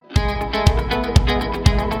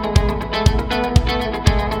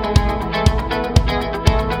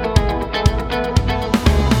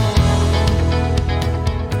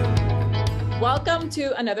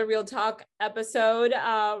another Real Talk episode,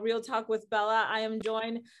 Real Talk with Bella. I'm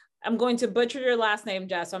going to butcher your last name,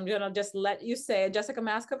 Jess. So I'm going to just let you say it. Jessica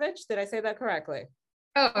Maskovich. Did I say that correctly?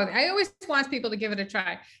 Oh, I always want people to give it a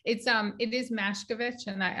try. It is Mashkovich,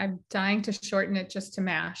 and I'm dying to shorten it just to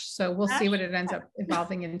Mash. So we'll see what it ends up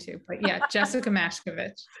evolving into. But yeah, Jessica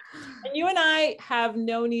Mashkovich. And you and I have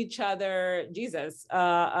known each other, Jesus,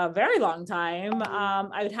 a very long time.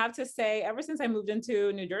 I would have to say ever since I moved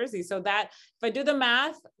into New Jersey. So that if I do the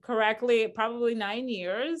math correctly, probably 9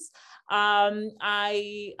 years.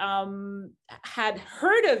 I had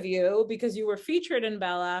heard of you because you were featured in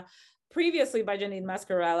Bella previously by Janine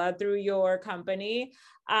Mascarella through your company.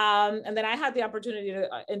 And then I had the opportunity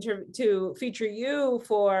to feature you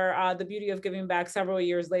for The Beauty of Giving Back several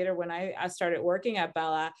years later when I started working at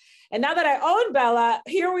Bella. And now that I own Bella,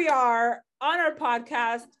 here we are on our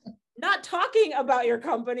podcast, not talking about your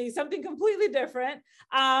company, something completely different.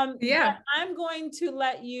 Yeah. I'm going to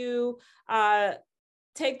let you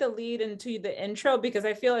take the lead into the intro because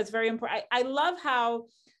I feel it's very important. I love how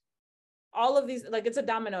all of these, like, it's a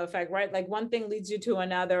domino effect, right? Like one thing leads you to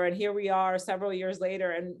another. And here we are several years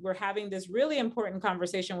later, and we're having this really important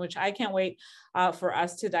conversation, which I can't wait for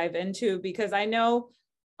us to dive into because I know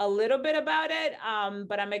a little bit about it,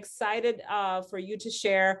 but I'm excited for you to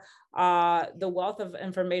share the wealth of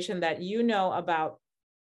information that you know about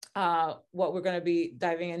what we're going to be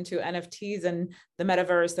diving into, NFTs and the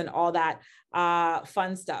metaverse and all that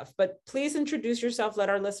fun stuff. But please introduce yourself. Let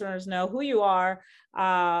our listeners know who you are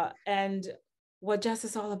and what Jess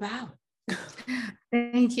is all about.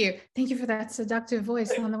 Thank you. Thank you for that seductive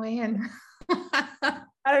voice on the way in.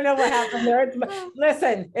 I don't know what happened there.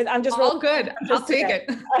 Listen, I'm just all good. I'll take it.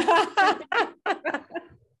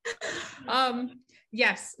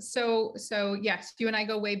 Yes. So yes, you and I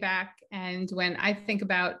go way back. And when I think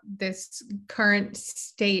about this current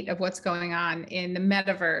state of what's going on in the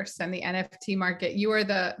metaverse and the NFT market, you are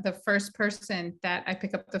the first person that I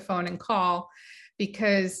pick up the phone and call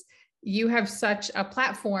because you have such a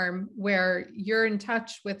platform where you're in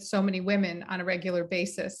touch with so many women on a regular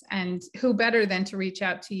basis. And who better than to reach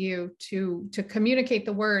out to you to communicate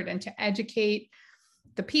the word and to educate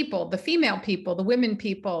the people, the female people, the women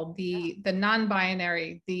people, the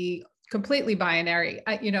non-binary, the completely binary,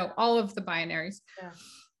 all of the binaries.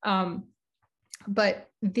 Yeah. But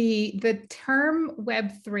the term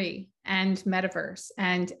Web3 and metaverse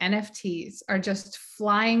and NFTs are just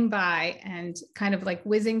flying by and kind of like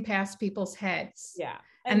whizzing past people's heads. Yeah.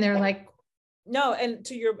 And they're like, no, and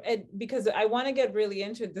because I want to get really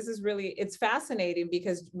into it. It's fascinating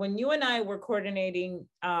because when you and I were coordinating,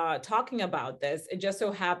 talking about this, it just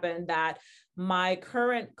so happened that my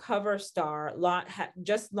current cover star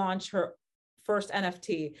just launched her first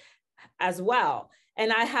NFT as well.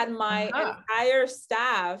 And I had my entire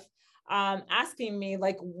staff asking me,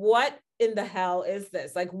 like, what in the hell is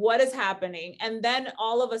this? Like, what is happening? And then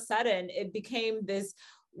all of a sudden it became this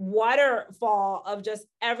waterfall of just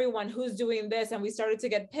everyone who's doing this. And we started to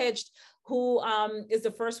get pitched who is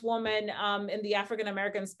the first woman in the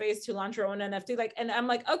African-American space to launch her own NFT. And I'm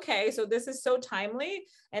like, okay, so this is so timely.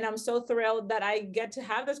 And I'm so thrilled that I get to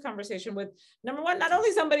have this conversation with, number one, not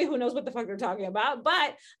only somebody who knows what the fuck they're talking about,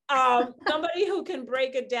 but somebody who can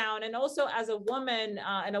break it down. And also as a woman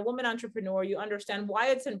and a woman entrepreneur, you understand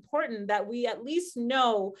why it's important that we at least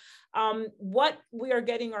know what we are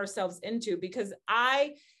getting ourselves into, because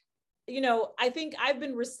I think I've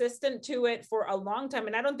been resistant to it for a long time.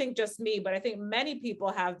 And I don't think just me, but I think many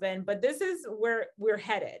people have been, but this is where we're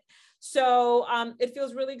headed. So it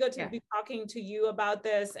feels really good to be talking to you about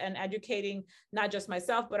this and educating not just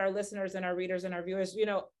myself, but our listeners and our readers and our viewers,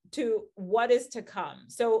 to what is to come.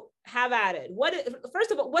 So have at it.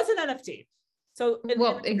 First of all, what's an NFT? So,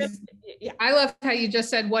 I love how you just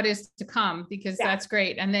said what is to come, because that's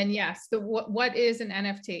great. And then, yes, what is an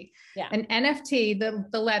NFT? Yeah. An NFT,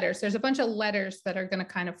 the letters, there's a bunch of letters that are going to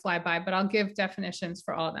kind of fly by, but I'll give definitions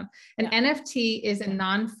for all of them. An NFT is a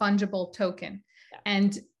non-fungible token. Yeah.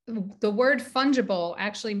 And the word fungible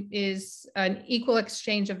actually is an equal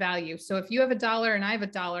exchange of value. So if you have $1 and I have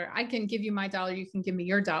 $1, I can give you my $1, you can give me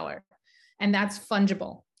your $1. And that's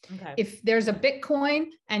fungible. Okay. If there's a Bitcoin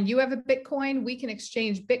and you have a Bitcoin, we can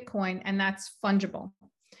exchange Bitcoin, and that's fungible.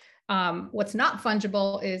 What's not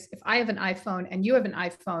fungible is if I have an iPhone and you have an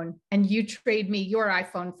iPhone and you trade me your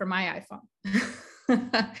iPhone for my iPhone.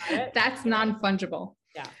 That's non-fungible.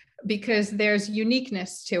 Yeah. Because there's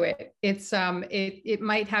uniqueness to it. It's it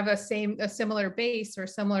might have a similar base or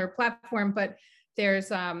similar platform, but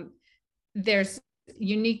there's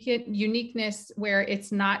uniqueness where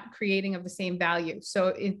it's not creating of the same value.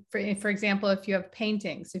 So for example, if you have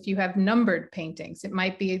paintings, if you have numbered paintings, it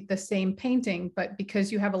might be the same painting, but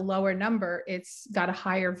because you have a lower number, it's got a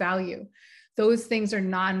higher value. Those things are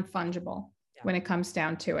non-fungible when it comes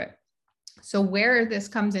down to it. So where this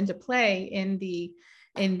comes into play in the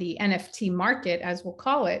NFT market, as we'll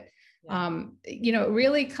call it,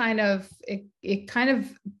 really kind of, it kind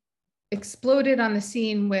of exploded on the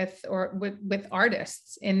scene with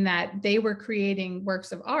artists, in that they were creating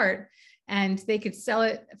works of art and they could sell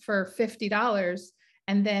it for $50.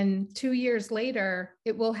 And then 2 years later,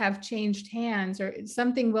 it will have changed hands, or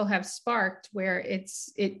something will have sparked where it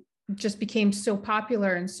just became so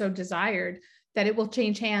popular and so desired that it will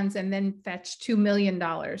change hands and then fetch $2 million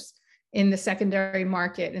in the secondary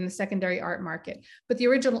market, in the secondary art market. But the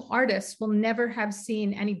original artists will never have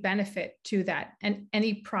seen any benefit to that and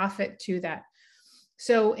any profit to that.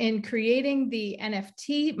 So in creating the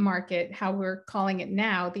NFT market, how we're calling it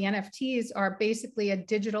now, the NFTs are basically a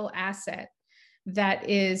digital asset that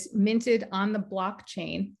is minted on the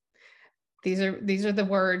blockchain. These are the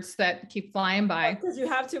words that keep flying by. Because you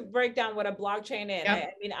have to break down what a blockchain is. Yep.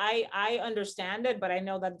 I mean, I understand it, but I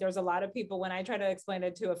know that there's a lot of people, when I tried to explain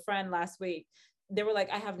it to a friend last week, they were like,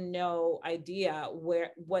 I have no idea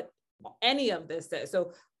what any of this is.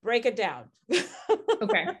 So break it down.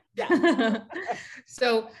 Okay. Yeah.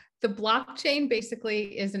 So the blockchain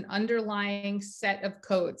basically is an underlying set of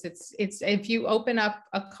codes. It's if you open up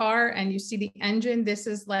a car and you see the engine, this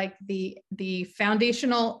is like the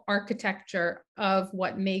foundational architecture of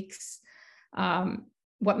what makes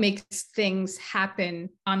things happen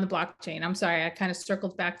on the blockchain. I'm sorry, I kind of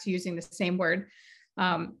circled back to using the same word.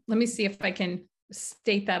 Let me see if I can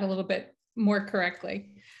state that a little bit more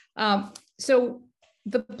correctly. So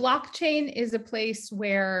the blockchain is a place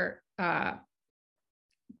where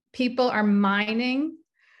people are mining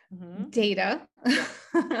data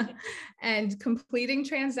and completing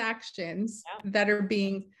transactions that are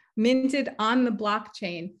being minted on the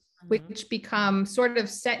blockchain, which become sort of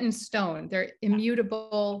set in stone. They're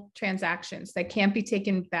immutable transactions that can't be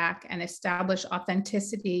taken back and establish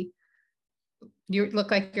authenticity. You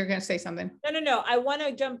look like you're going to say something. No. I want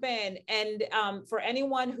to jump in. And for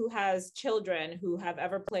anyone who has children who have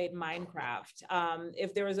ever played Minecraft,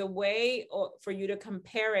 if there is a way for you to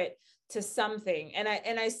compare it to something, and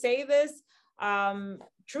I say this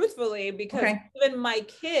truthfully, because even my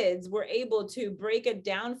kids were able to break it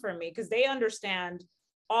down for me, because they understand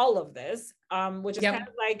all of this, which is kind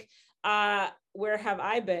of like, where have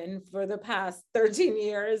I been for the past 13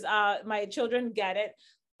 years? My children get it.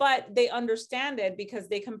 But they understand it because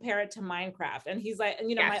they compare it to Minecraft. And he's like,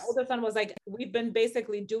 my older son was like, we've been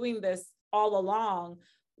basically doing this all along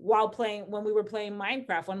when we were playing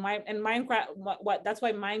Minecraft. That's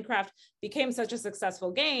why Minecraft became such a successful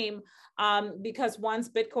game, because once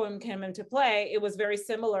Bitcoin came into play, it was very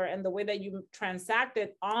similar. And the way that you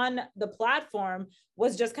transacted on the platform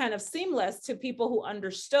was just kind of seamless to people who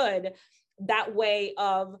understood that way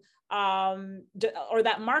of, or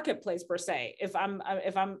that marketplace per se, if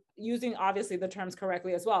I'm using obviously the terms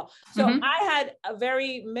correctly as well. So I had a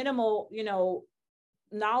very minimal,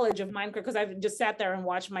 knowledge of Minecraft, because I've just sat there and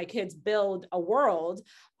watched my kids build a world.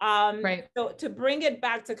 So to bring it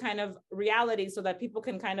back to kind of reality so that people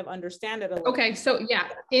can kind of understand it a little. Okay. So yeah,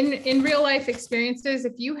 in real life experiences,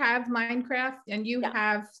 if you have Minecraft and you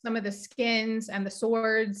have some of the skins and the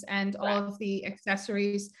swords and all of the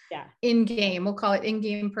accessories in game, we'll call it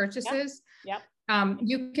in-game purchases.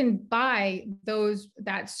 You can buy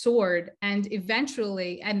that sword, and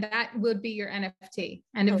eventually, and that would be your NFT,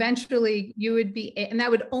 and eventually you would be, and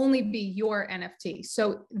that would only be your NFT.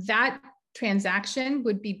 So that transaction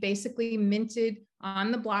would be basically minted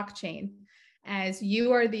on the blockchain as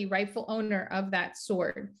you are the rightful owner of that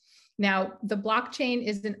sword. Now, the blockchain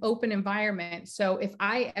is an open environment. So if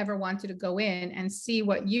I ever wanted to go in and see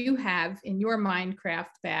what you have in your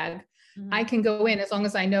Minecraft bag, I can go in, as long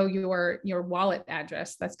as I know your wallet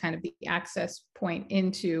address. That's kind of the access point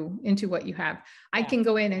into what you have. I can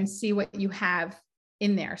go in and see what you have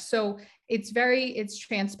in there. So it's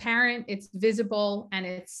transparent, it's visible, and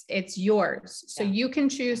it's yours. So you can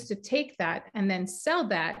choose to take that and then sell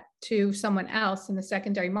that to someone else in the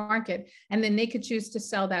secondary market. And then they could choose to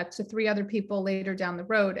sell that to 3 other people later down the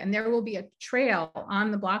road. And there will be a trail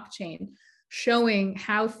on the blockchain showing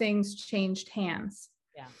how things changed hands.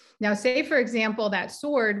 Now, say, for example, that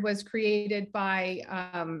sword was created by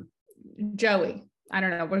Joey. I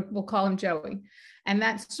don't know, we'll call him Joey. And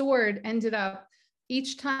that sword ended up,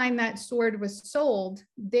 each time that sword was sold,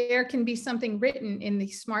 there can be something written in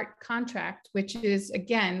the smart contract, which is,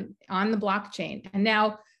 again, on the blockchain. And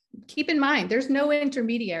now keep in mind, there's no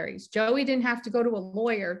intermediaries. Joey didn't have to go to a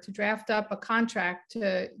lawyer to draft up a contract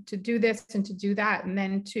to do this and to do that. And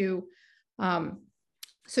then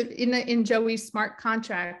so in Joey's smart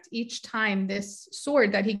contract, each time this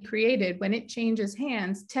sword that he created, when it changes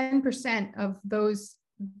hands, 10% of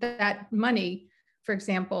that money, for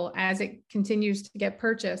example, as it continues to get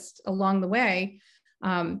purchased along the way,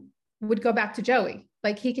 would go back to Joey.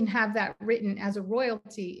 Like he can have that written as a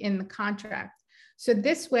royalty in the contract. So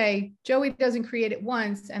this way, Joey doesn't create it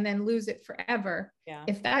once and then lose it forever. Yeah.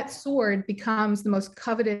 If that sword becomes the most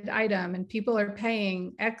coveted item and people are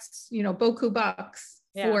paying X, boku bucks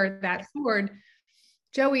for that sword,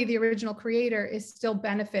 Joey, the original creator, is still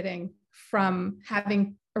benefiting from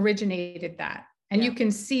having originated that. And you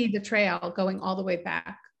can see the trail going all the way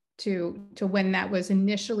back to when that was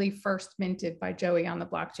initially first minted by Joey on the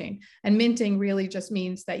blockchain. And minting really just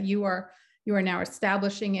means that you are now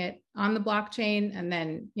establishing it on the blockchain, and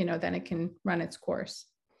then, then it can run its course.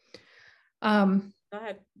 Go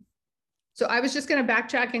ahead. So I was just going to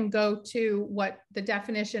backtrack and go to what the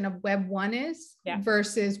definition of Web 1 is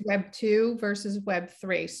versus Web 2 versus Web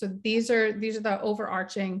 3. So these are the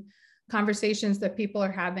overarching conversations that people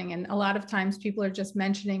are having. And a lot of times people are just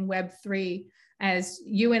mentioning Web 3 as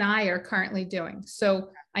you and I are currently doing. So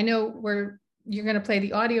I know you're going to play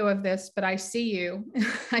the audio of this, but I see you.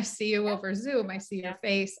 I see you over Zoom. I see your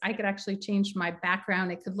face. I could actually change my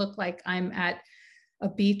background. It could look like I'm at a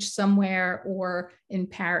beach somewhere or in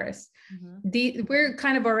Paris. Mm-hmm. We're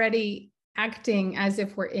kind of already acting as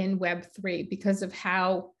if we're in Web 3 because of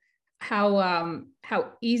how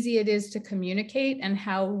easy it is to communicate and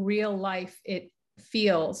how real life it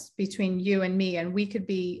feels between you and me. And we could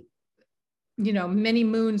be, many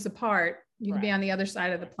moons apart. You could be on the other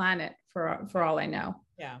side of the planet for all I know.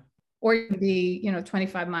 Yeah. Or you could be,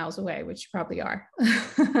 25 miles away, which you probably are.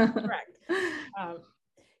 Correct.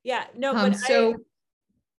 No,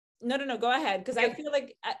 go ahead. Because I feel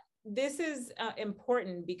like this is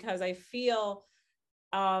important, because I feel,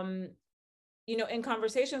 in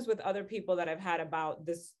conversations with other people that I've had about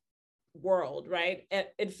this world, right?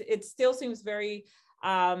 It still seems very,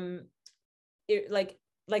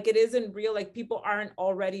 like it isn't real, like people aren't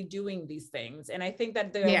already doing these things. And I think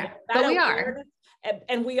that but we are.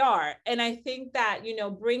 And we are. And I think that,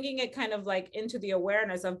 bringing it kind of like into the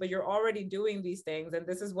awareness of, but you're already doing these things, and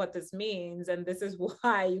this is what this means. And this is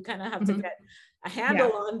why you kind of have to get a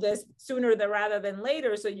handle on this sooner rather than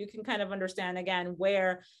later. So you can kind of understand again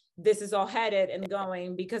where this is all headed and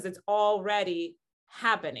going, because it's already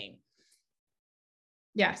happening.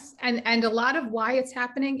 Yes. And a lot of why it's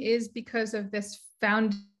happening is because of this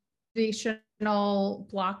foundational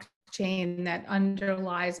blockchain that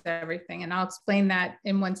underlies everything. And I'll explain that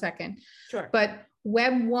in 1 second. Sure. But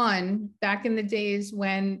Web 1, back in the days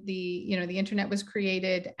when the internet was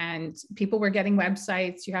created and people were getting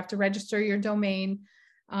websites, you have to register your domain.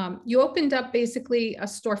 You opened up basically a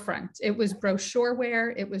storefront. It was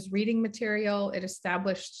brochureware, it was reading material, it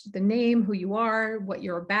established the name, who you are, what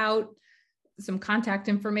you're about, some contact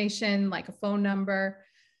information like a phone number.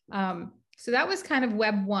 So that was kind of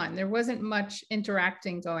Web 1. There wasn't much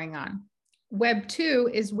interacting going on. Web 2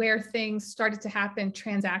 is where things started to happen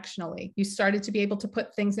transactionally. You started to be able to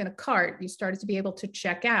put things in a cart. You started to be able to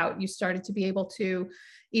check out. You started to be able to,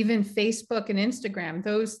 even Facebook and Instagram,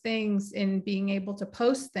 those things, in being able to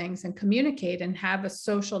post things and communicate and have a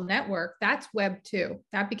social network, that's Web 2.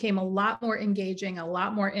 That became a lot more engaging, a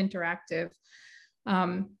lot more interactive.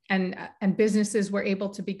 And businesses were able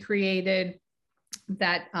to be created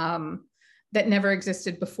that never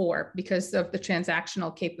existed before because of the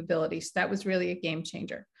transactional capabilities. That was really a game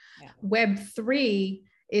changer. Yeah. Web 3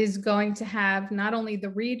 is going to have not only the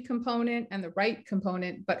read component and the write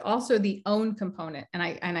component, but also the own component. And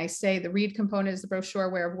I say the read component is the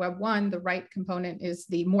brochureware of Web 1, the write component is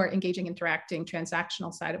the more engaging, interacting,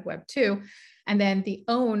 transactional side of Web 2. And then the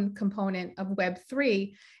own component of Web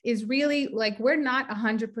 3 is really like, we're not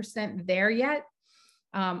 100% there yet.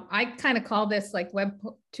 I kind of call this like Web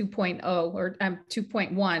 2.0 or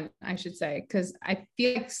 2.1, I should say, because I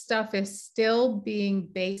feel like stuff is still being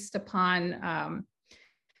based upon,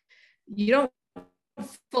 you don't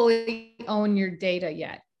fully own your data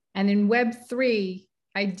yet. And in Web 3,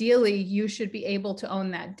 ideally, you should be able to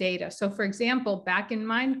own that data. So for example, back in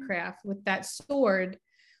Minecraft with that sword,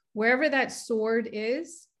 wherever that sword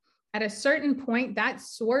is, at a certain point, that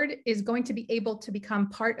sword is going to be able to become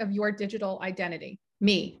part of your digital identity.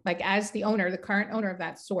 Me, like as the owner, the current owner of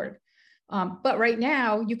that sword. But right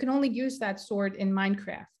now, you can only use that sword in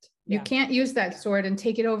Minecraft. You can't use that sword and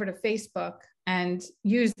take it over to Facebook and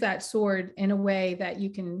use that sword in a way that you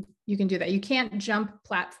can you can do that. You can't jump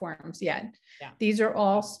platforms yet. Yeah. These are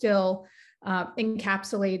all still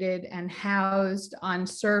encapsulated and housed on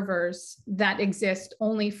servers that exist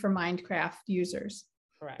only for Minecraft users.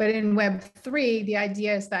 Correct. But in Web3, the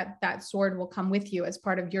idea is that that sword will come with you as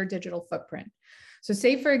part of your digital footprint. So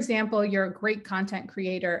say, for example, you're a great content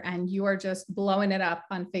creator and you are just blowing it up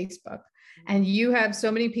on Facebook, and you have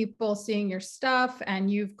so many people seeing your stuff, and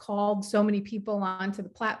you've called so many people onto the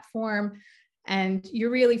platform, and you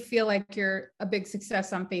really feel like you're a big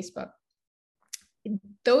success on Facebook.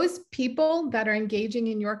 Those people that are engaging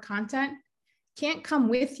in your content can't come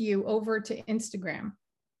with you over to Instagram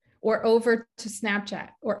or over to Snapchat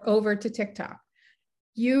or over to TikTok.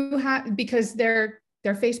 You have, because they're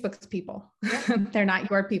Facebook's people. They're not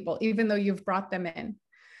your people, even though you've brought them in.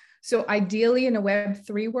 So ideally in a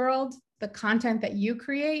Web3 world, the content that you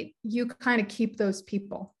create, you kind of keep those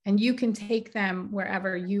people and you can take them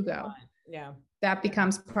wherever you go. Yeah. That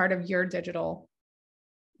becomes part of your digital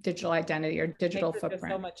identity or digital footprint.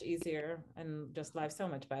 Just so much easier and just life so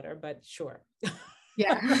much better, but sure.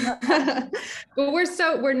 Yeah. But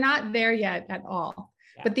we're not there yet at all.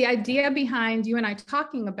 Yeah. But the idea behind you and I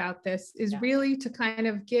talking about this is really to kind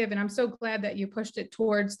of give, and I'm so glad that you pushed it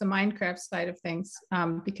towards the Minecraft side of things,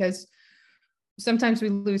 because sometimes we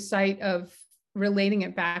lose sight of relating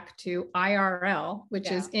it back to IRL, which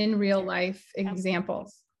is in real life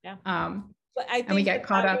examples. Yeah. But I think and we get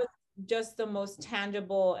caught up. Just the most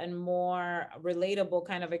tangible and more relatable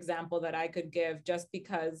kind of example that I could give, just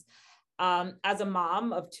because as a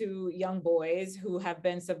mom of 2 young boys who have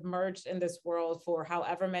been submerged in this world for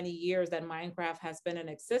however many years that Minecraft has been in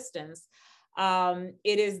existence,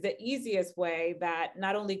 it is the easiest way that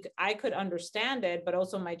not only I could understand it, but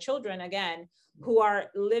also my children, again, who are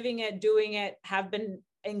living it, doing it, have been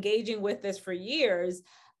engaging with this for years.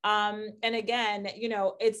 And again, you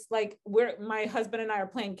know, it's like my husband and I are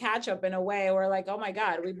playing catch up in a way. We're like, oh my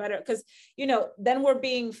God, we better, because, you know, then we're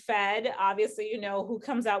being fed, obviously, you know, who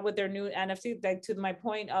comes out with their new NFT, like to my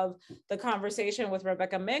point of the conversation with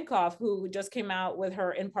Rebecca Minkoff, who just came out with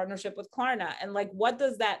her in partnership with Klarna. And like, what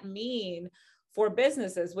does that mean for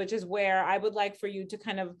businesses, which is where I would like for you to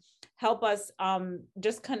kind of help us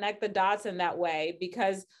just connect the dots in that way,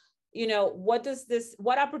 because you know,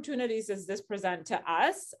 what opportunities does this present to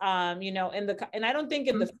us? You know, and I don't think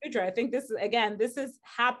in the future, I think this is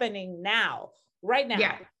happening now, right now.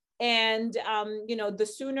 Yeah. And, you know, the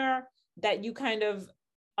sooner that you kind of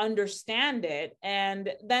understand it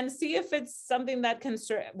and then see if it's something that can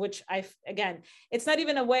serve, which again, it's not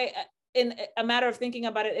even a way in a matter of thinking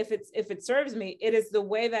about it. If it serves me, it is the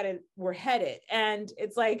way that we're headed. And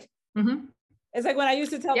it's like, it's like when I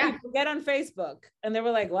used to tell people, get on Facebook. And they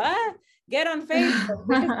were like, what? Get on Facebook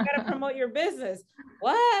because you got to promote your business.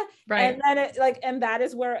 What? Right. And then and that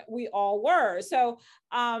is where we all were. So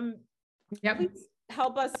please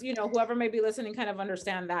help us, you know, whoever may be listening, kind of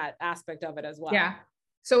understand that aspect of it as well. Yeah.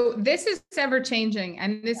 So this is ever changing,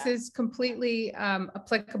 and this is completely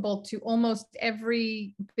applicable to almost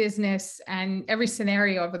every business and every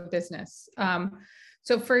scenario of a business.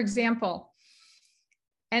 So for example,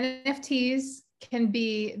 NFTs can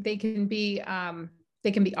be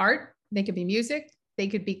art, they could be music, they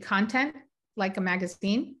could be content like a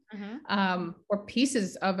magazine, or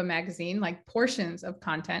pieces of a magazine, like portions of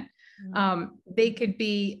content. They could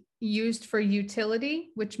be used for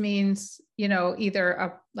utility, which means, you know,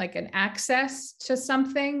 either like an access to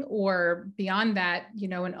something, or beyond that, you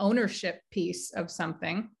know, an ownership piece of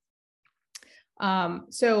something.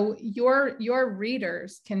 So your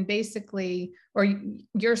readers can basically, or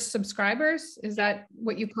your subscribers, is that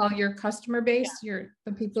what you call your customer base?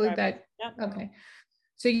 The people that, okay.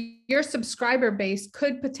 So your subscriber base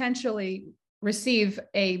could potentially receive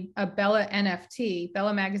a Bella NFT,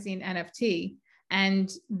 Bella Magazine NFT,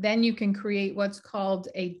 and then you can create what's called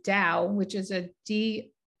a DAO, which is a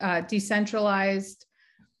decentralized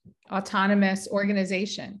autonomous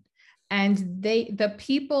organization. And the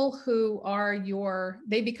people who are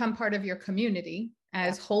they become part of your community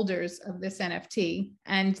as holders of this NFT.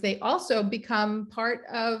 And they also become part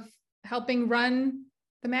of helping run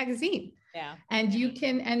the magazine. Yeah. And you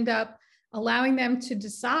can end up allowing them to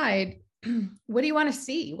decide, what do you want to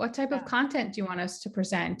see? What type of content do you want us to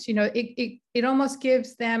present? You know, it almost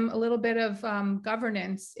gives them a little bit of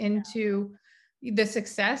governance into the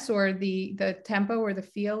success or the tempo or the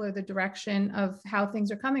feel or the direction of how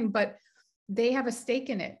things are coming, but they have a stake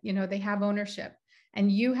in it. You know, they have ownership,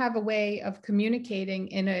 and you have a way of communicating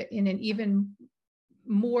in an even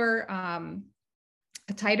more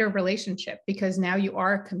a tighter relationship, because now you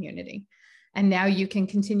are a community, and now you can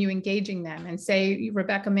continue engaging them. And say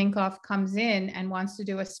Rebecca Minkoff comes in and wants to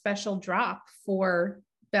do a special drop for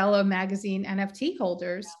Bella Magazine NFT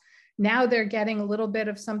holders, now they're getting a little bit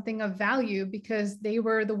of something of value because they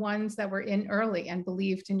were the ones that were in early and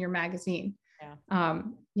believed in your magazine.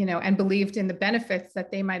 You know, and believed in the benefits that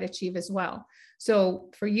they might achieve as well. So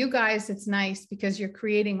for you guys, it's nice because you're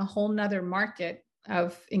creating a whole nother market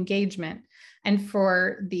of engagement. And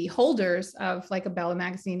for the holders of like a Bella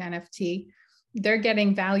Magazine NFT, they're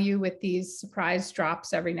getting value with these surprise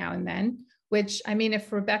drops every now and then, which, I mean,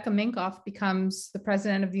 if Rebecca Minkoff becomes the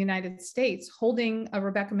president of the United States, holding a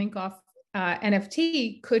Rebecca Minkoff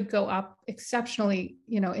NFT could go up exceptionally,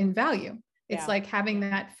 you know, in value. It's like having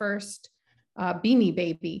that first Beanie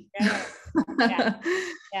Baby.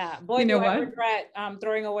 Boy, you know I regret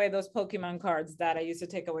throwing away those Pokemon cards that I used to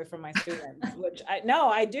take away from my students, which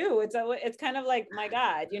I do. It's kind of like, my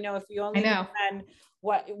God, you know, if you only understand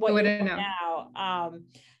what you know now.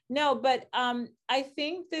 No, but I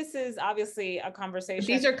think this is obviously a conversation.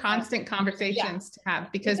 These are constant conversations to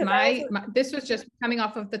have, because this was just coming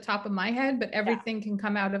off of the top of my head, but everything can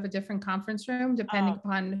come out of a different conference room depending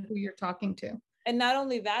upon who you're talking to. And not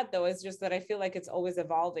only that, though, it's just that I feel like it's always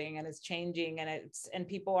evolving and it's changing, and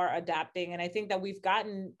people are adapting. And I think that we've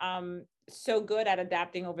gotten so good at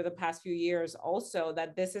adapting over the past few years also,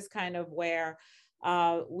 that this is kind of where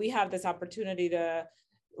we have this opportunity to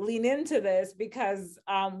lean into this, because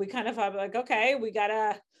we kind of have like, okay, we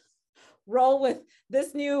gotta roll with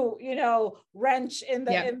this new, you know, wrench in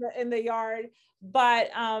the yard, but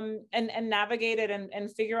and navigate it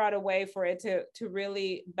and figure out a way for it to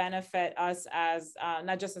really benefit us as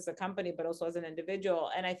not just as a company, but also as an individual.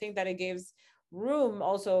 And I think that it gives room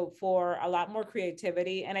also for a lot more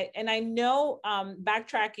creativity. And I know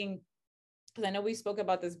backtracking, because I know we spoke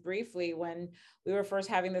about this briefly when we were first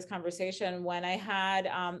having this conversation, when I had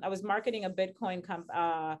I was marketing a Bitcoin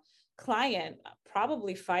client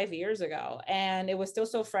probably 5 years ago, and it was still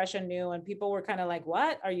so fresh and new, and people were kind of like,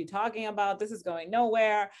 what are you talking about? This is going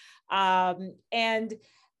nowhere. And,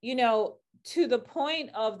 you know, to the point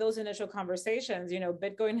of those initial conversations, you know,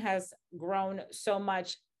 Bitcoin has grown so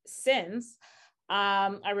much since.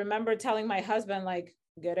 I remember telling my husband, like,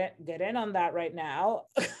 get in on that right now.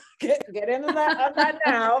 get in on that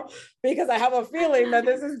now, because I have a feeling that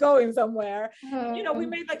this is going somewhere. You know, we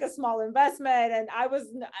made like a small investment, and I was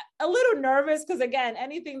a little nervous because, again,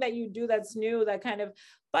 anything that you do that's new, that kind of,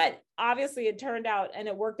 but obviously it turned out and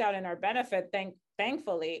it worked out in our benefit,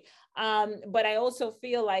 thankfully. But I also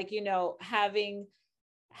feel like, you know, having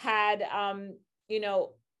had, you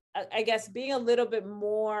know, I guess being a little bit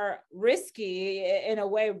more risky in a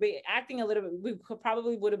way, acting a little bit, we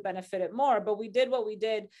probably would have benefited more, but we did what we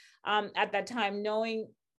did at that time, knowing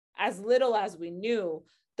as little as we knew.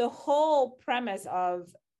 The whole premise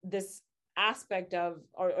of this aspect of,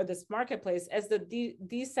 or this marketplace, is the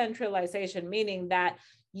decentralization, meaning that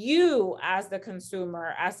you as the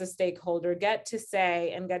consumer, as the stakeholder, get to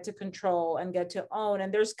say and get to control and get to own.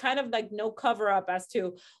 And there's kind of like no cover up as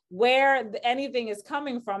to where anything is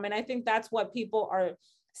coming from. And I think that's what people are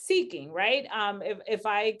seeking, right? If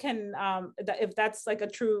I can, if that's like a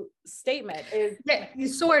true statement,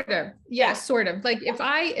 is sort of, sort of. Like if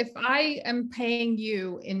I am paying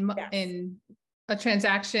you in a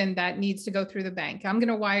transaction that needs to go through the bank, I'm going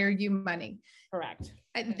to wire you money. Correct.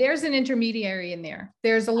 There's an intermediary in there.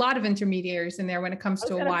 There's a lot of intermediaries in there when it comes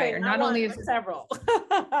to a wire. Not only is several.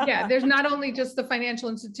 There's not only just the financial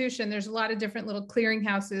institution, there's a lot of different little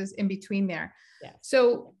clearinghouses in between there. Yeah.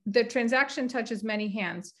 So the transaction touches many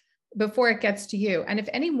hands before it gets to you. And if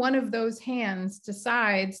any one of those hands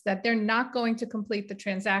decides that they're not going to complete the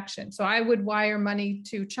transaction, so I would wire money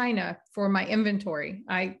to China for my inventory.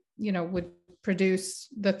 I, you know, would produce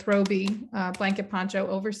the Throby blanket poncho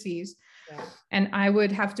overseas. Yeah. And I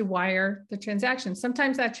would have to wire the transaction.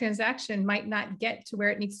 Sometimes that transaction might not get to where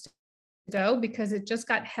it needs to go because it just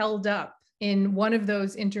got held up in one of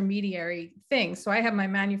those intermediary things. So I have my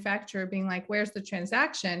manufacturer being like, where's the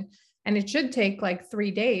transaction? And it should take like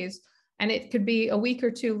 3 days. And it could be a week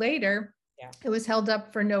or two later. Yeah. It was held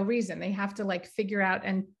up for no reason. They have to like figure out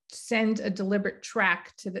and send a deliberate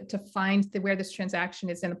track to find where this transaction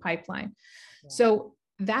is in the pipeline. Yeah. So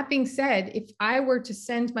that being said, if I were to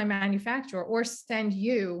send my manufacturer or send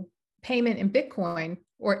you payment in Bitcoin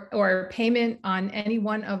or payment on any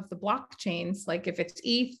one of the blockchains, like if it's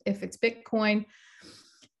ETH, if it's Bitcoin,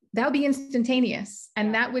 that would be instantaneous.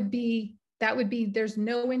 And that would be, there's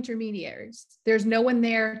no intermediaries. There's no one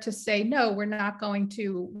there to say, no, we're not going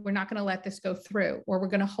to let this go through, or we're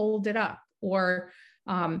going to hold it up, or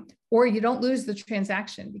you don't lose the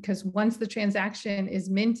transaction, because once the transaction is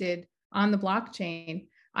minted on the blockchain,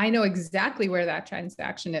 I know exactly where that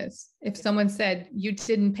transaction is. If someone said, you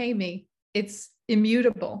didn't pay me, it's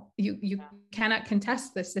immutable. You cannot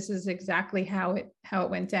contest this. This is exactly how it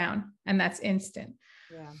went down, and that's instant.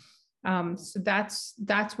 Yeah. So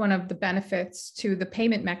that's one of the benefits to the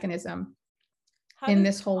payment mechanism in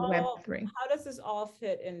this whole Web3. How does this all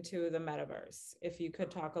fit into the metaverse? If you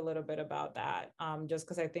could talk a little bit about that, just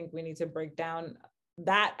because I think we need to break down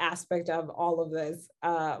that aspect of all of this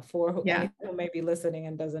for who may be listening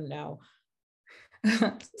and doesn't know.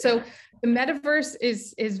 So the metaverse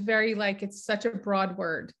is very, like, it's such a broad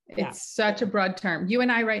word. It's such a broad term. You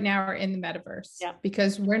and I right now are in the metaverse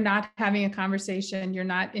because we're not having a conversation. You're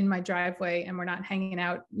not in my driveway and we're not hanging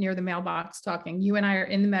out near the mailbox talking. You and I are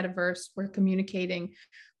in the metaverse. We're communicating.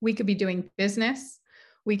 We could be doing business.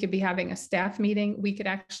 We could be having a staff meeting. We could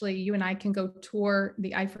actually, you and I can go tour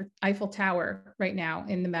the Eiffel Tower right now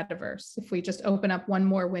in the metaverse if we just open up one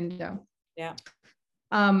more window. Yeah.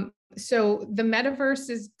 So the metaverse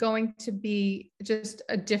is going to be just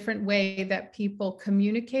a different way that people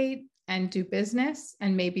communicate and do business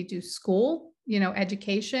and maybe do school.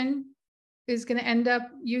 Education is going to end up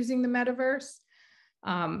using the metaverse.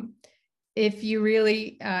 If you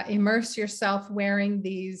really immerse yourself wearing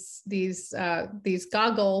these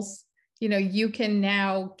goggles, you can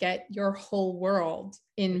now get your whole world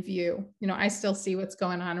in view. I still see what's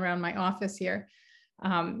going on around my office here.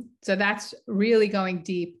 So that's really going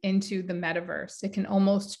deep into the metaverse. It can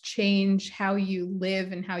almost change how you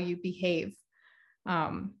live and how you behave.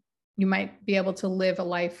 You might be able to live a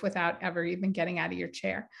life without ever even getting out of your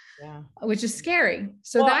chair, which is scary.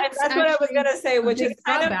 So that's what I was going to say, which is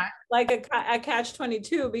kind of like a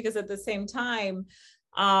catch-22, because at the same time,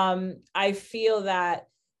 I feel that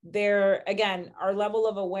our level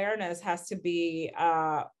of awareness has to be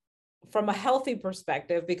from a healthy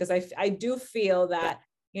perspective, because I do feel that,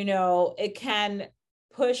 it can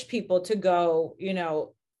push people to go,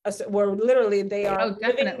 where literally they are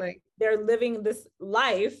they're living this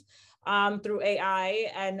life through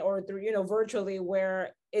AI or through, virtually,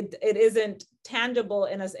 where it isn't tangible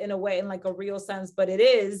in a way, in like a real sense, but it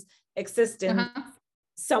is existent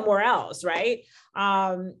somewhere else, right?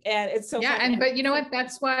 And it's so funny. But you know what?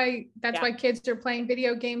 That's why kids are playing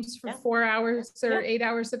video games for 4 hours or 8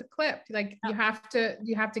 hours at a clip. Like you have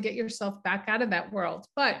to get yourself back out of that world.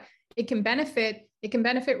 But it can benefit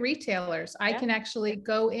retailers. I can actually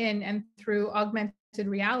go in and through augmented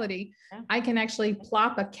reality, I can actually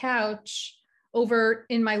plop a couch over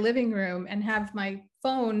in my living room and have my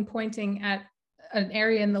phone pointing at an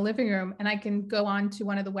area in the living room, and I can go on to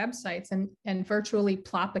one of the websites and virtually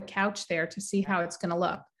plop a couch there to see how it's going to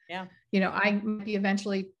look. Yeah. I might be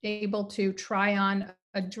eventually able to try on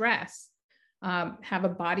a dress, have a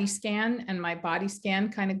body scan, and my body scan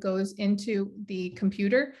kind of goes into the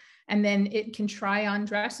computer, and then it can try on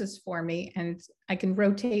dresses for me, and I can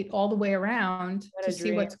rotate all the way around to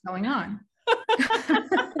see what's going on.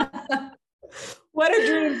 What a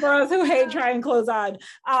dream for us who hate trying clothes on.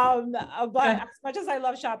 But as much as I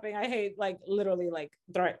love shopping, I hate literally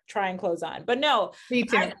trying clothes on. But no, me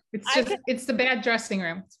too. It's the bad dressing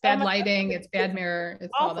room. It's bad lighting. It's bad mirror.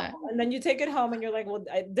 It's awful. All that. And then you take it home and you're like, well,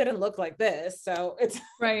 I didn't look like this. So it's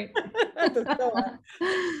right.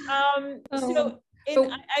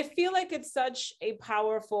 I feel like it's such a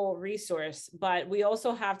powerful resource, but we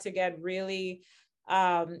also have to get really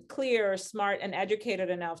clear, smart, and educated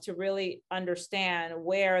enough to really understand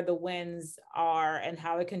where the wins are and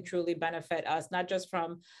how it can truly benefit us, not just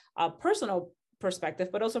from a personal perspective,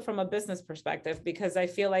 but also from a business perspective. Because I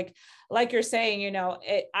feel like you're saying,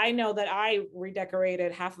 I know that I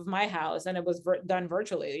redecorated half of my house and it was done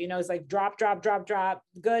virtually. It's like drop,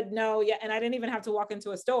 good, no, yeah. And I didn't even have to walk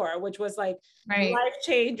into a store, which was like life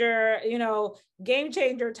changer, game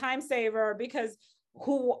changer, time saver, because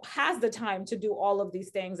who has the time to do all of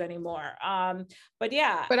these things anymore? But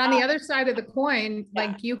on the other side of the coin,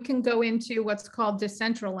 like you can go into what's called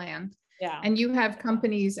Decentraland, and you have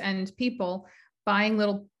companies and people buying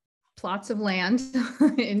little plots of land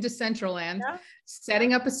in Decentraland,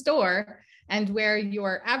 setting up a store, and where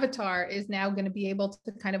your avatar is now going to be able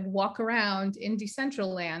to kind of walk around in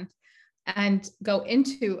Decentraland and go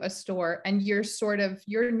into a store, and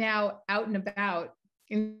you're now out and about.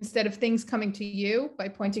 Instead of things coming to you by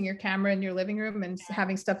pointing your camera in your living room and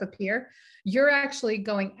having stuff appear, you're actually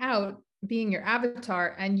going out, being your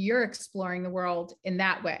avatar, and you're exploring the world in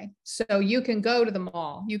that way. So you can go to the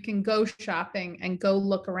mall, you can go shopping and go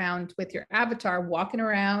look around with your avatar walking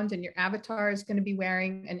around, and your avatar is going to be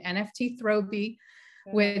wearing an NFT Throwbie,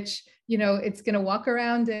 which, it's going to walk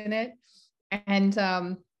around in it.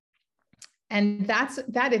 And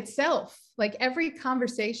that itself, like every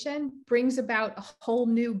conversation brings about a whole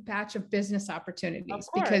new batch of business opportunities,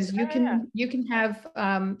 because you can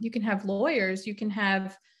have lawyers, you can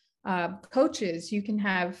have coaches, you can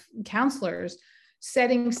have counselors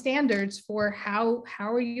setting standards for how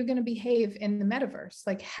are you going to behave in the metaverse?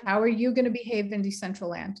 Like, how are you going to behave in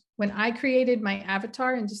Decentraland? When I created my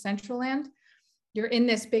avatar in Decentraland, you're in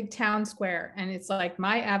this big town square, and it's like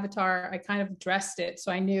my avatar, I kind of dressed it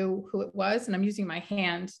so I knew who it was, and I'm using my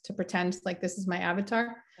hand to pretend like this is my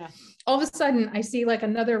avatar. Yeah. All of a sudden I see like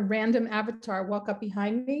another random avatar walk up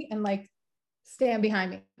behind me and like stand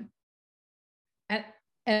behind me.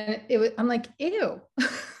 And I'm like, ew.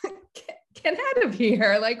 Get out of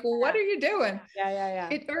here. Like, what are you doing? Yeah.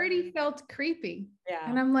 It already felt creepy. Yeah.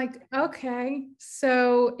 And I'm like, okay.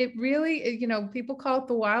 So it really, people call it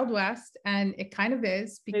the Wild West, and it kind of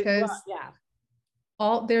is, because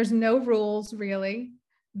there's no rules really.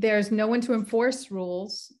 There's no one to enforce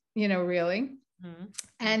rules, really. Mm-hmm.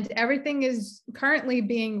 And everything is currently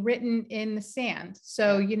being written in the sand.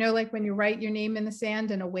 So, like when you write your name in the sand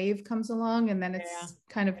and a wave comes along and then it's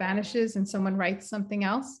kind of vanishes and someone writes something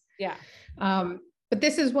else. Yeah. But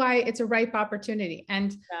this is why it's a ripe opportunity,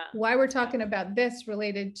 and why we're talking about this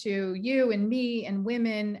related to you and me and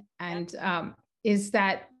women, and is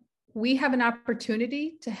that we have an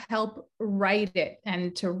opportunity to help write it,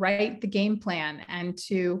 and to write the game plan, and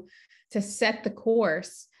to set the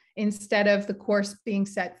course instead of the course being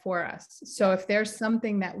set for us. So if there's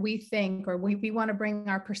something that we think, or we want to bring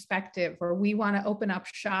our perspective, or we want to open up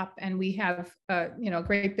shop and we have a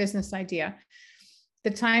great business idea, the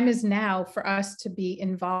time is now for us to be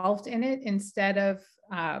involved in it, instead of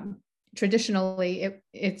traditionally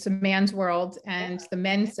it's a man's world, and the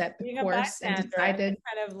men set the course and decided,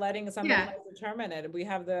 kind of letting somebody else determine it. We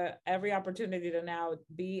have every opportunity to now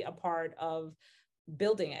be a part of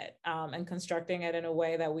building it and constructing it in a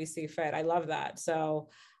way that we see fit. I love that. So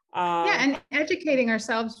and educating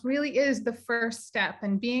ourselves really is the first step,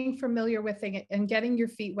 and being familiar with it and getting your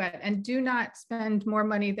feet wet. And do not spend more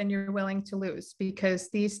money than you're willing to lose, because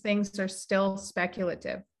these things are still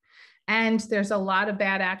speculative. And there's a lot of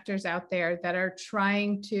bad actors out there that are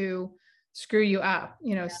trying to screw you up,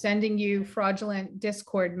 sending you fraudulent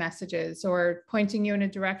Discord messages, or pointing you in a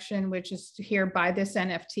direction which is here, buy this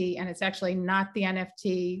NFT, and it's actually not the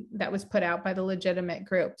NFT that was put out by the legitimate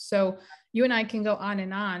group. So you and I can go on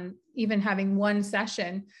and on, even having one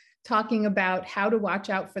session talking about how to watch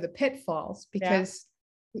out for the pitfalls, because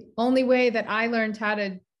the only way that I learned how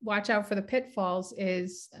to watch out for the pitfalls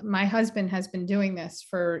is my husband has been doing this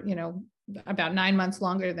for, about 9 months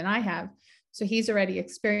longer than I have. So he's already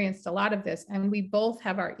experienced a lot of this, and we both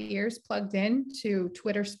have our ears plugged in to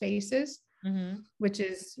Twitter Spaces, which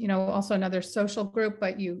is, also another social group,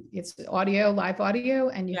 but it's live audio,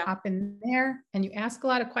 and you hop in there and you ask a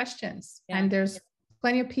lot of questions, and there's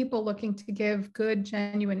plenty of people looking to give good,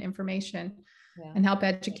 genuine information and help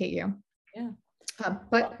educate you.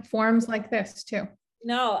 But forums like this too.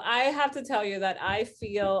 No, I have to tell you that I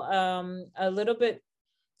feel a little bit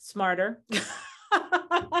smarter.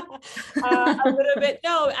 A little bit.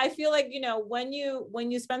 No, I feel like, when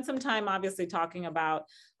you spend some time obviously talking about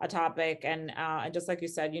a topic, and just like you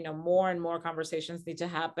said, more and more conversations need to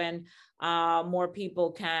happen. More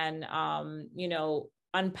people can,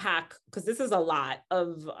 unpack, because this is a lot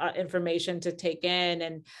of information to take in,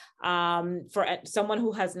 and for someone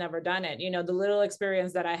who has never done it, the little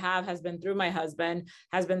experience that I have has been through my husband,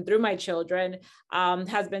 has been through my children,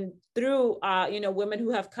 has been through women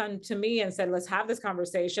who have come to me and said, let's have this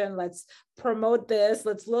conversation, let's promote this,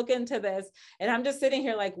 let's look into this. And I'm just sitting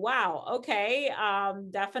here like, wow, okay,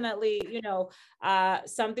 definitely,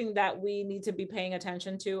 something that we need to be paying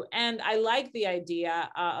attention to. And I like the idea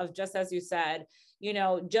of, just as you said,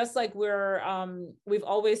 just like we've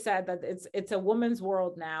always said that it's a woman's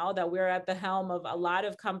world now, that we're at the helm of a lot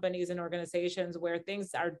of companies and organizations where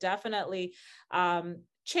things are definitely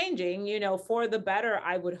changing, for the better.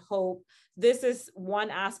 I would hope this is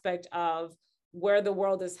one aspect of where the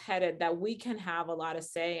world is headed that we can have a lot of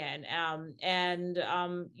say in, and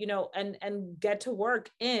get to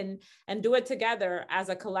work in and do it together as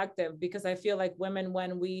a collective, because I feel like women,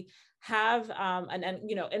 when we have,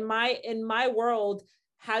 in my world,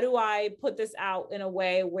 how do I put this out in a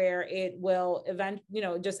way where it will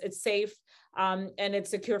it's safe, and it's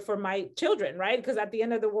secure for my children, right? Because at the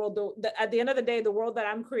end of the day, the world that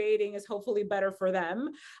I'm creating is hopefully better for them.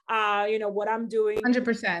 What I'm doing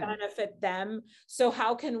 100% benefit them. So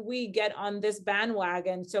how can we get on this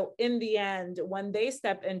bandwagon? So in the end, when they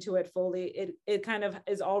step into it fully, it kind of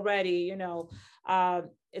is already,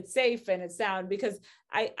 it's safe and it's sound, because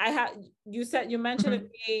you mentioned it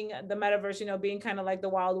being the metaverse, being kind of like the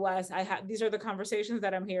Wild West. These are the conversations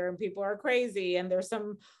that I'm hearing. People are crazy and there's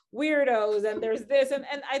some weirdos and there's this. And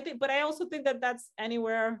but I also think that that's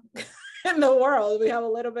anywhere in the world. We have a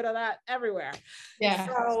little bit of that everywhere. Yeah.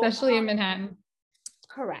 So, especially in Manhattan.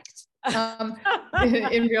 Correct.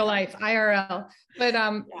 In real life, IRL. But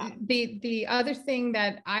the other thing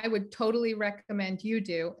that I would totally recommend you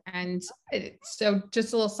do, and so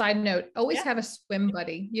just a little side note, always have a swim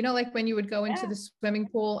buddy. Like when you would go into the swimming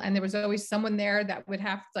pool and there was always someone there that would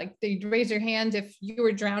have, like, they'd raise your hand if you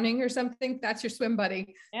were drowning or something. That's your swim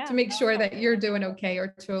buddy to make sure that you're doing okay,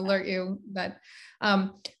 or to alert you that,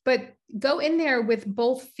 but go in there with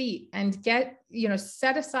both feet and get,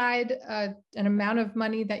 set aside an amount of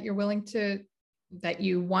money that you're willing to, that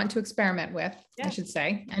you want to experiment with, I should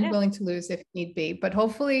say, and willing to lose if need be, but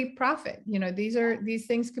hopefully profit. These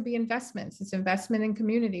things could be investments. It's investment in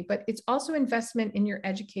community, but it's also investment in your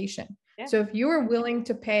education. Yeah. So if you are willing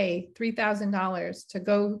to pay $3,000 to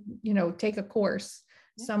go, take a course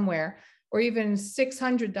somewhere, or even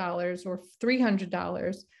 $600 or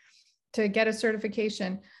 $300 to get a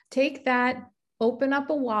certification, take that, open up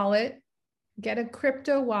a wallet, get a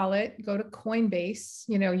crypto wallet, go to Coinbase.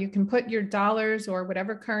 You can put your dollars or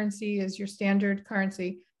whatever currency is your standard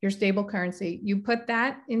currency, your stable currency. You put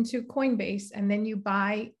that into Coinbase, and then you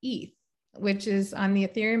buy ETH, which is on the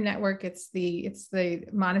Ethereum network. It's the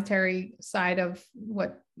monetary side of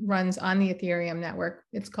what runs on the Ethereum network.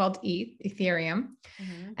 It's called Ethereum.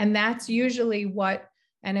 Mm-hmm. And that's usually what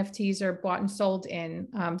NFTs are bought and sold in.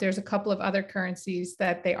 There's a couple of other currencies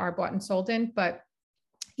that they are bought and sold in, but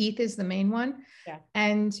ETH is the main one. Yeah.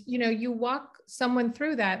 And, you walk someone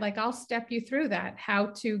through that, like I'll step you through that, how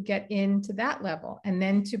to get into that level, and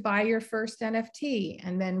then to buy your first NFT,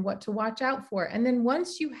 and then what to watch out for. And then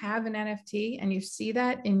once you have an NFT and you see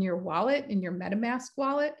that in your wallet, in your MetaMask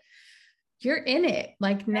wallet, you're in it.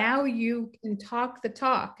 Like now you can talk the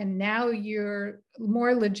talk, and now you're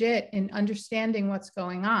more legit in understanding what's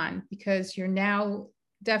going on, because you're now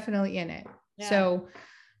definitely in it. Yeah. So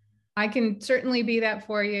I can certainly be that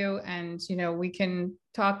for you. And, we can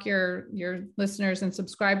talk your listeners and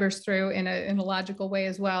subscribers through in a logical way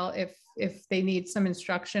as well, if they need some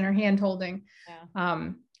instruction or hand-holding.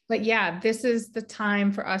 Yeah. But yeah, this is the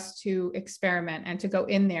time for us to experiment and to go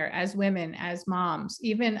in there as women, as moms.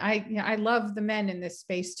 Even I love the men in this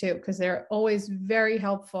space too, because they're always very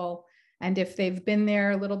helpful. And if they've been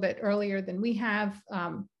there a little bit earlier than we have,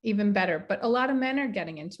 even better. But a lot of men are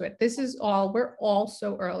getting into it. We're all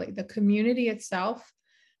so early. The community itself,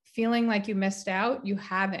 feeling like you missed out, you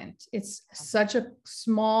haven't. It's such a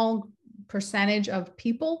small percentage of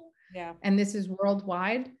people. Yeah. And this is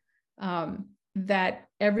worldwide, that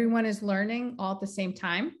everyone is learning all at the same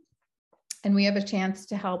time. And we have a chance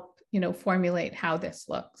to help, formulate how this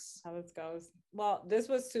looks. How this goes. Well, this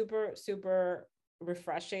was super, super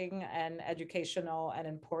refreshing and educational and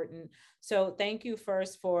important. So thank you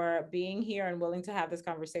first for being here and willing to have this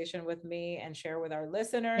conversation with me and share with our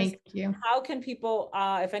listeners. Thank you. How can people,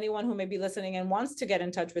 if anyone who may be listening and wants to get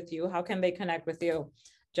in touch with you, how can they connect with you,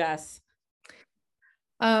 Jess?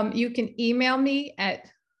 You can email me at,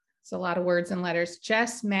 it's a lot of words and letters,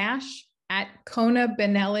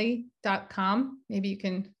 jessmash@conabinelli.com. Maybe you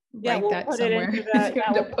can write that somewhere.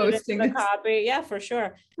 Post the copy. Yeah, for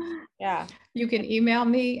sure. Yeah. You can email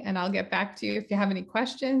me and I'll get back to you if you have any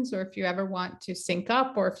questions, or if you ever want to sync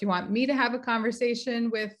up, or if you want me to have a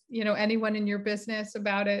conversation with, anyone in your business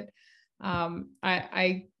about it.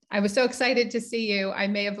 I was so excited to see you. I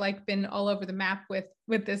may have been all over the map with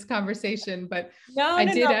this conversation, but I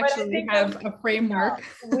did actually have a framework.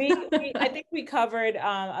 I think we covered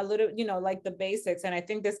a little, the basics. And I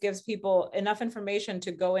think this gives people enough information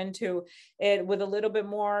to go into it with a little bit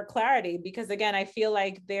more clarity, because again, I feel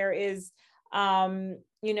like there is, no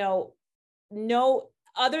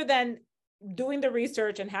other than doing the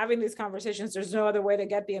research and having these conversations, there's no other way to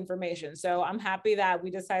get the information. So I'm happy that we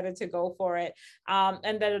decided to go for it.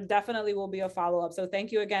 And there definitely will be a follow-up. So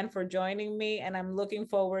thank you again for joining me. And I'm looking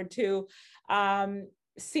forward to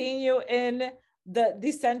seeing you in the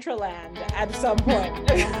Decentraland at some point.